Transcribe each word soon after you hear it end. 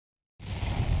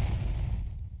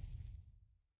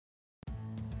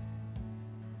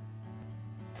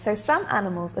So some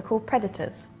animals are called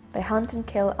predators. They hunt and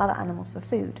kill other animals for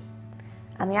food.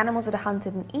 And the animals that are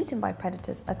hunted and eaten by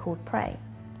predators are called prey.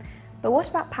 But what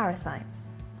about parasites?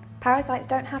 Parasites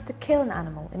don't have to kill an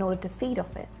animal in order to feed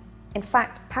off it. In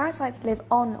fact, parasites live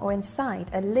on or inside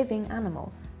a living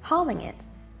animal, harming it,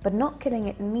 but not killing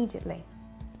it immediately.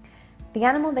 The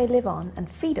animal they live on and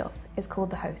feed off is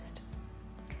called the host.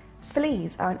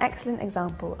 Fleas are an excellent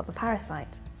example of a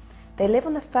parasite. They live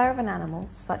on the fur of an animal,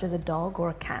 such as a dog or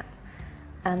a cat,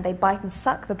 and they bite and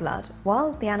suck the blood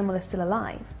while the animal is still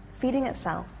alive, feeding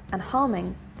itself and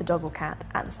harming the dog or cat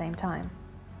at the same time.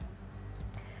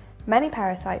 Many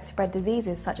parasites spread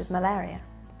diseases such as malaria.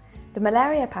 The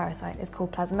malaria parasite is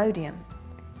called Plasmodium.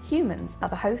 Humans are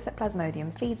the host that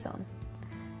Plasmodium feeds on.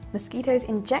 Mosquitoes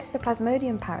inject the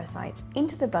Plasmodium parasites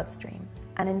into the bloodstream,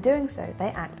 and in doing so they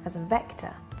act as a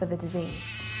vector for the disease,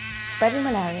 spreading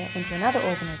malaria into another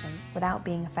organism without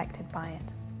being affected by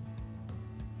it.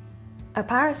 A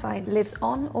parasite lives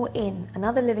on or in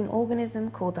another living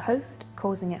organism called the host,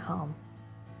 causing it harm.